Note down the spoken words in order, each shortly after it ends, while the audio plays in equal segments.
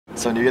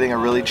So you're getting a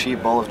really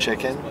cheap bowl of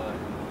chicken?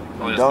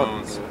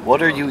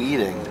 What are you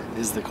eating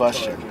is the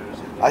question.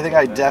 I think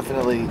I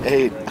definitely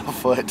ate a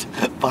foot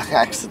by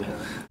accident.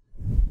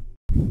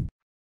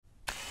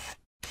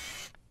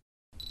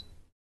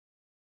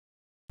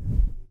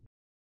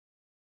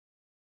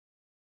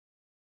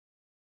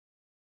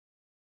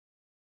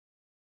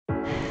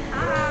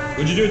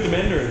 What'd you do with the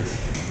mandarins?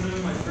 Put them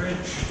in my fridge.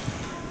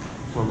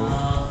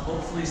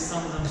 Hopefully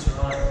some of them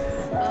survive.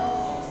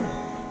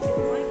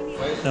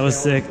 That was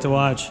sick to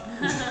watch.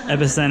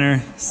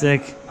 Epicenter,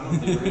 sick.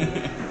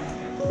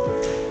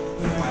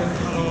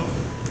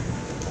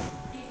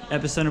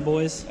 Epicenter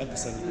boys.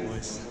 Epicenter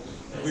boys.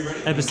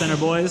 Epicenter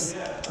boys.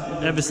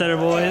 Epicenter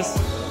boys.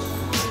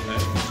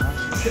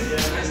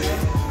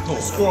 Whole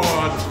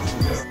squad.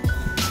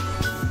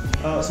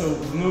 So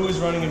Moo is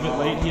running a bit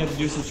late. He had to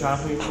do some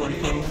shopping before he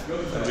came.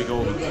 That'll be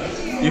golden.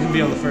 You can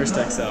be on the first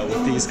XL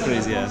with these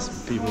crazy ass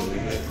people.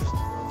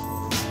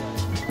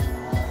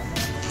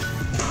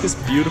 This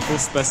beautiful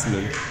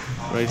specimen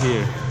right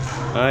here.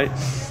 Alright?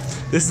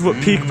 This is what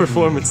peak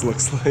performance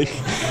looks like.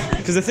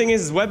 Because the thing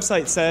is, his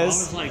website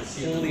says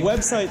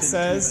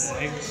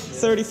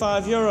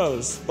 35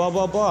 euros, blah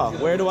blah blah.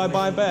 Where do I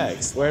buy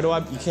bags? You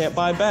can't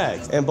buy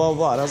bags, and blah blah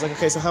blah. And I was like,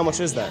 okay, so how much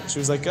is that? She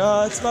was like,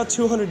 it's about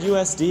 200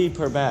 USD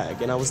per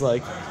bag. And I was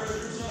like,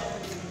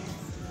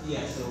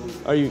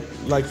 are you,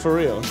 like, for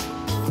real?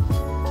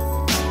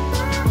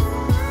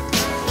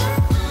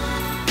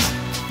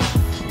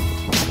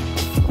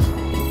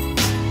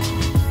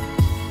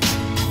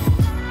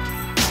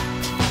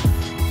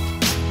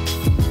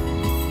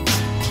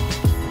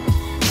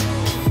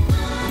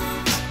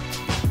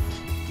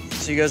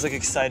 So you guys look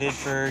excited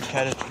for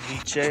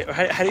Katowice? Or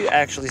how do you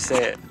actually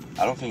say it?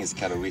 I don't think it's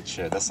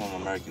Katowice. That's some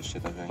American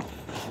shit, I think.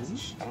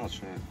 I'm not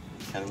sure.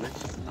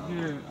 Katowice?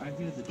 I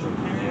hear the joke.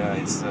 Yeah,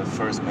 it's the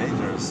first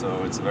major,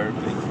 so it's very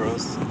big for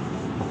us.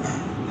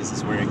 This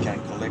is where you can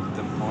collect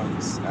the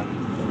points and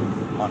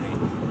money.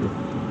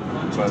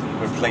 But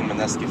we're playing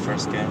Meneski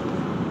first game.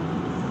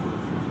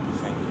 I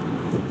think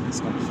it's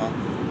gonna be fun.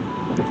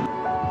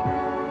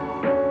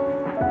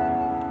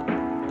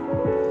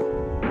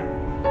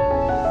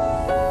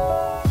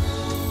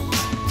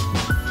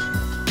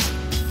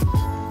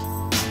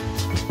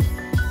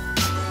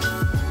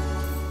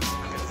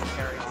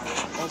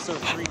 Also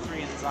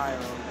 3-3 and Zyro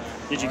over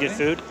there. Did you get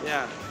food?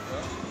 Yeah.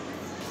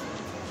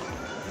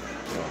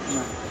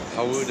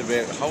 How would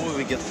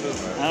we get food,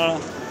 man? I don't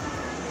know.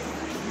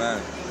 Man,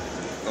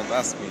 don't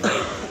ask me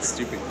that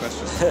stupid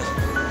question.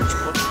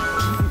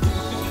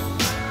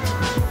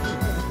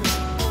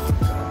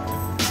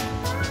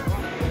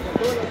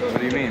 What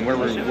do you mean? Where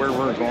we're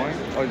going?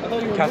 Oh,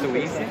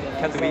 Katowice?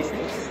 Katowice?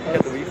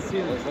 Katowice?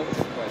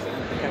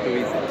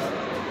 Katowice?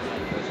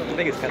 I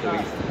think it's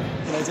Katowice.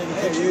 Can I take a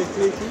picture?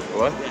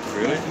 What?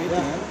 Really?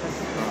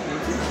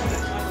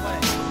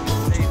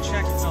 They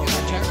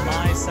checked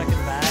my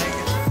second bag.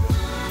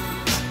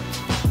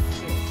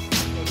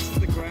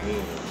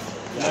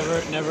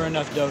 Never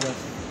enough Dota.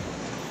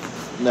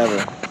 Never.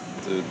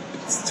 Dude,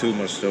 it's too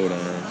much Dota,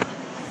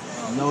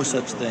 man. No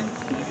such thing.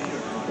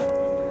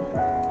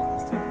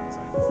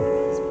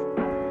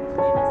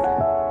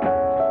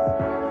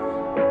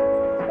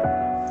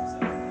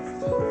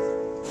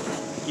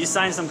 You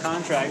signed some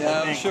contract.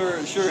 Yeah, I'm sure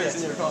it's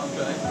in your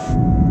contract.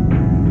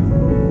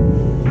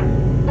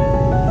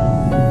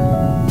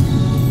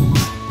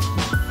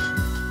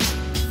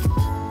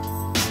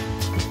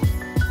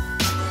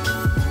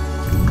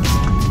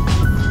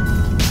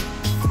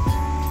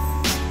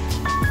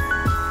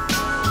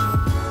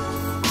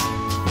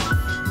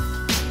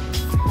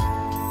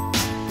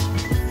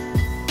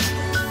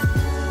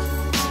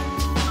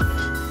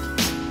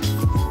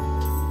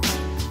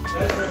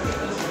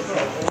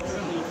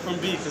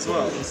 As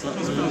well.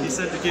 He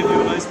said to give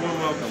you a nice warm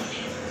welcome.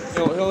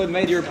 He'll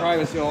invade your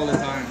privacy all the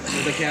time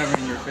with a camera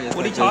in your face.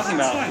 What are you talking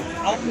about?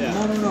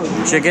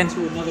 No. Chicken?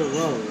 To another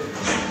row.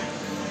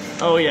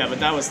 Oh yeah, but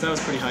that was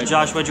pretty high.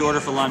 Josh, what'd you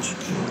order for lunch?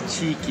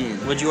 Chicken.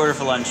 What'd you order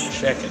for lunch?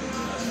 Chicken.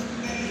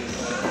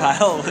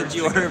 Kyle, what'd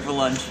you order for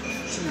lunch?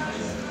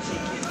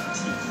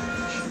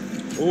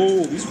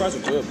 Oh, these fries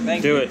are good.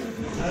 Do it.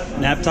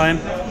 Nap time?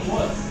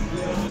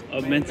 I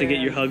meant to get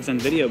your hugs on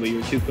video, but you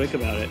were too quick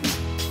about it.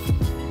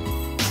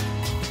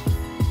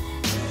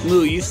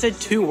 Moo, you said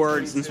 2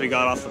 words since we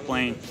got off the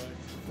plane.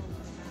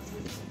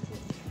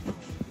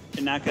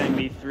 You're not gonna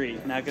be 3.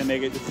 Not gonna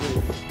make it to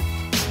 3.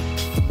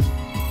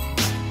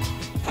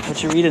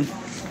 What you reading?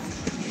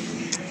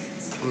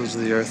 Close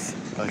the Earth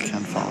by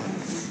Ken Follett.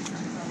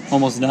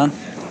 Almost done?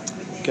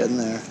 Getting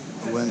there.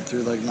 I went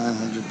through like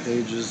 900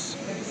 pages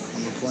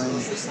on the plane. I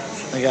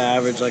think I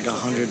averaged like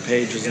 100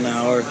 pages an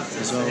hour,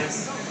 so.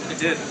 I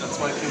did. That's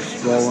why I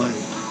finished rolling.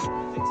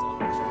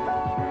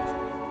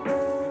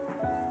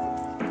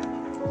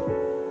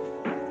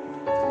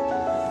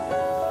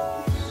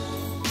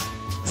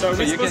 So are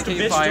we supposed to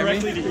bitch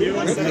directly to you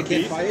instead of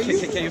me?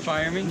 Can you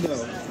fire me? No.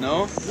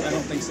 No? I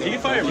don't think so. You can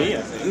fire me.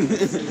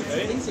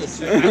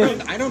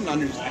 I don't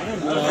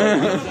understand.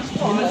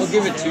 I'll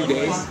give it 2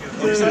 days.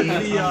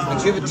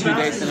 I'll give it 2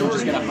 days and I'm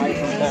just gonna hide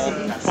from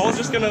Paul. Paul's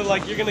just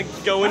gonna you're gonna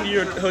go into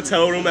your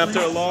hotel room after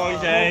a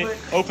long day,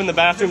 open the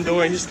bathroom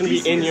door, and you're just gonna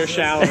be in your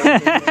shower.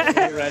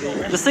 Ready.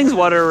 This thing's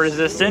water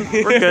resistant.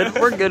 We're good.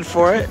 We're good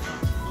for it.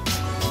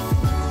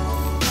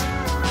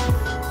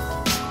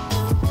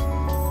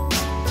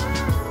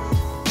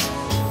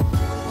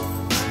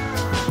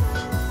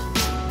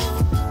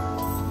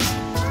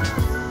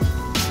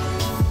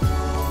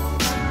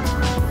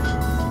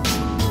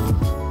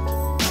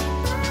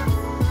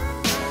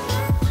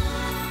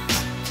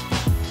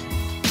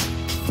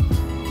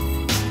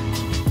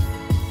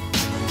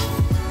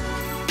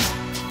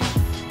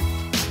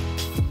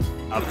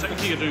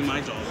 Technically, you're doing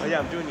my job. Oh yeah,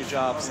 I'm doing your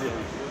job still.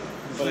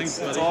 But it's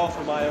all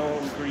for my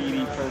own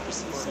greedy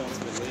purposes. Sounds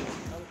good.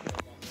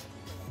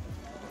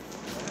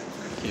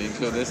 Can you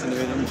include this in the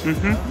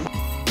video?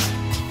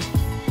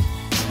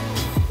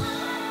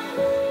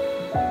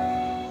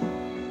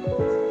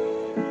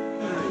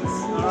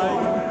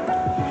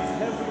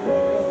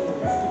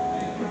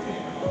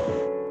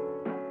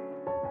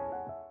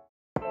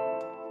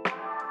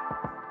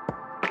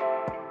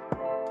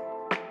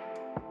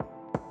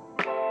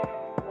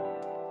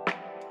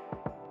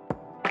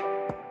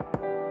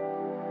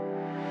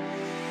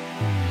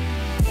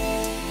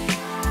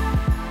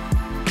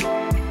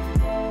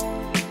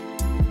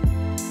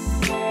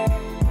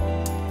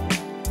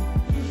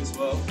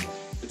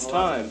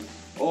 Time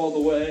all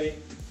the way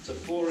to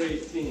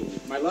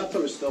 418. My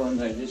laptop is still in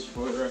there, just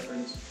for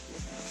reference.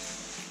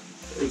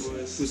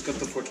 Who's got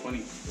the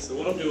 420? So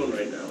what I'm doing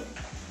right now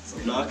is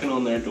I'm knocking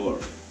on their door,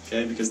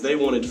 okay? Because they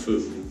wanted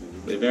food.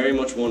 They very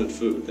much wanted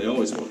food. They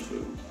always want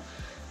food.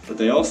 But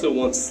they also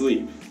want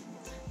sleep.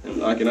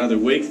 And I can either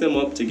wake them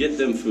up to get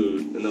them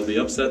food, and they'll be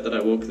upset that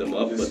I woke them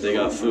up, but they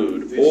got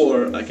food.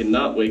 Or I can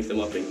not wake them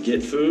up and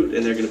get food,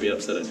 and they're going to be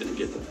upset I didn't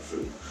get them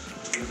food.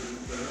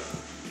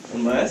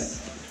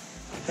 Unless...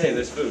 Hey,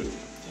 there's food.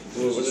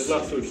 Well, there's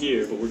not food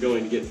here, but we're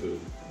going to get food.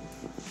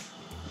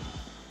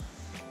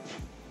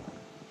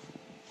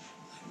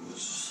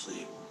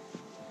 Sleep.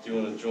 Do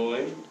you want to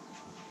join?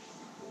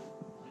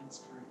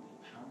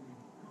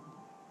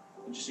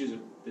 Just use a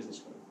business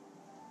card.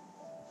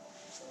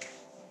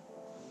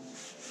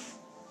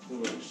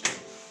 Who else?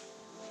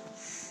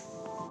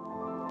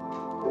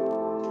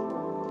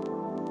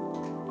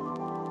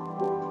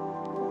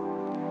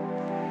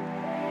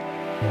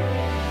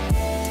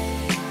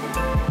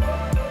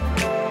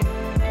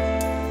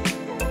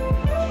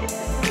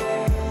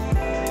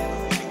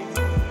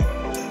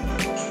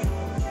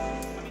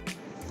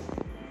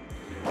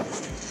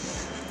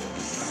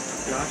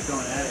 Josh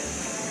going at it.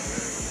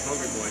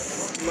 Hungry boy.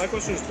 My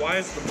question is, why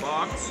is the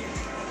box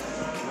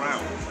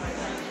round?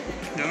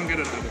 I don't get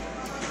it either.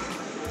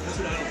 That's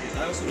what I don't get. I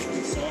also just put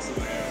the sauce in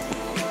my hair.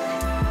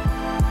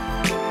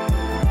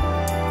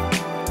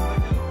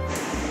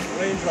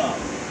 Raindrop.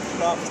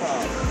 Drop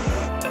top.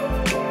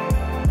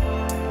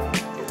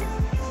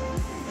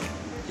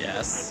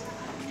 Yes.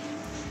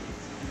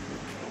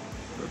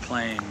 We're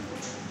playing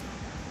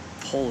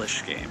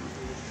Polish game.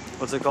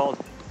 What's it called?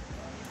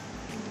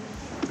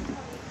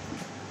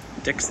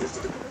 Dixon.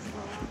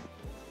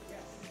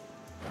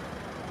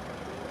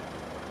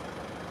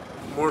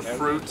 More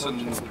fruits and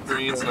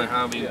greens than I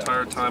have the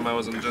entire time I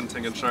was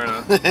indenting in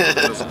China.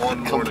 Just one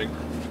morning.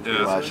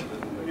 Yeah.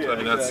 I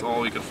mean, that's all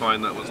we could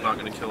find that was not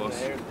going to kill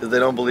us. Because they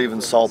don't believe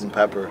in salt and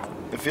pepper.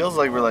 It feels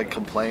like we're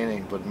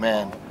complaining, but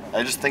man,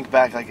 I just think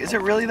back is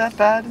it really that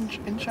bad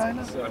in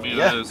China? I mean,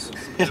 yeah. it is.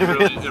 It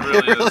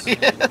really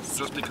is.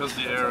 Just because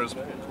the air is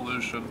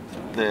pollution.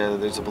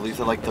 There's a belief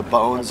that the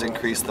bones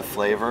increase the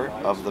flavor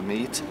of the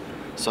meat,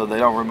 so they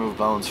don't remove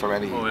bones from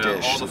any dish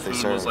all the that they food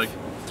serve. was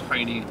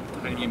tiny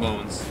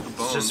bones.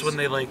 It's just when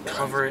they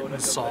cover it in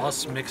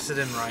sauce, mix it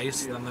in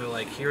rice, then they're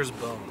like, here's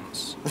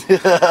bones.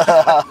 It's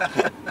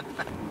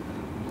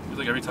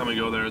every time we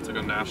go there, it's a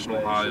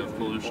national high of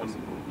pollution.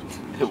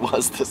 It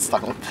was this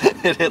time.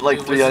 It hit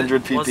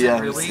 300 ppm. Was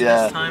it really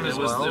yeah. this time as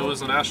well? It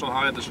was a national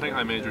high at the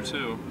Shanghai Major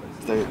too.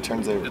 It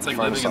turns out it's like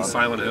living in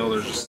Silent Hill.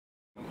 There's just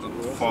the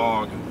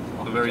fog,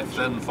 a very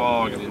thin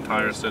fog in the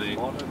entire city.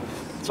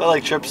 That's why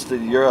trips to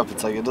Europe.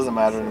 It's it doesn't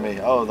matter to me.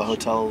 Oh, the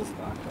hotel.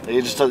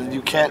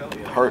 You can't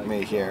hurt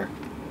me here.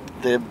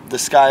 The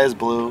sky is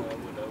blue.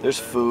 There's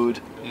food.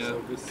 Yeah.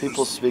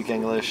 People speak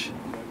English,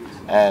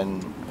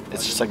 and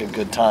it's just a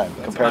good time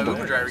compared My to.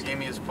 Uber driver gave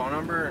me his phone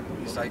number, and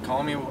he's like,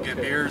 "Call me. We'll get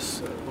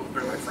beers. We'll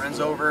bring my friends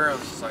over." I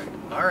was just like,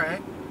 "All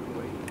right."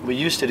 We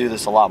used to do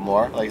this a lot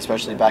more,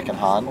 especially back in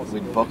Han.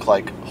 We'd book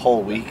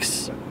whole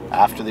weeks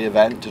after the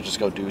event to just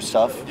go do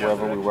stuff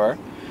wherever we were.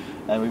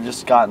 And we've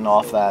just gotten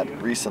off that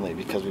recently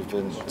because we've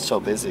been so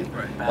busy.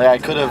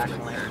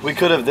 We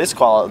could have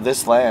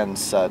this land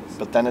set,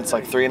 but then it's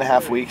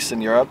 3.5 weeks in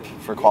Europe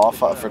for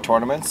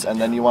tournaments, and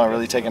then you want to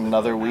really take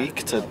another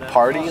week to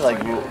party.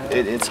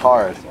 It's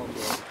hard.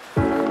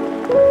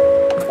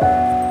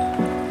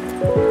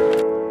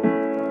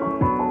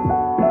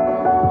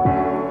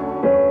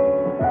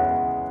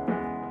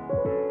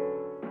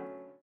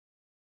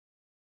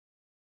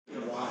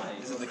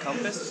 Is it the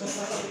compass?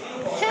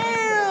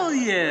 Hell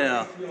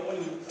yeah!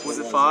 Was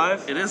it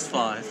 5? It is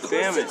 5.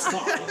 Damn it.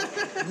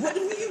 What do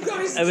you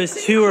It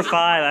was 2 or 5.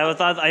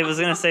 I was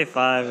gonna say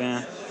 5.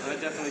 Yeah. I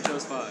definitely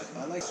chose 5.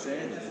 I like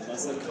stranded.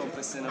 Plus a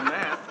compass and a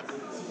map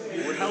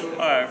would help. All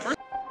right.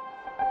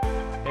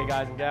 Hey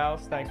guys and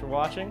gals, thanks for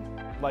watching.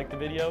 Like the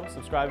video,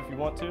 subscribe if you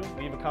want to,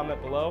 leave a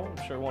comment below.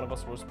 I'm sure one of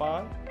us will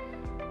respond.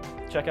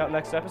 Check out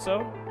next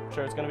episode. I'm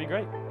sure it's going to be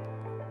great.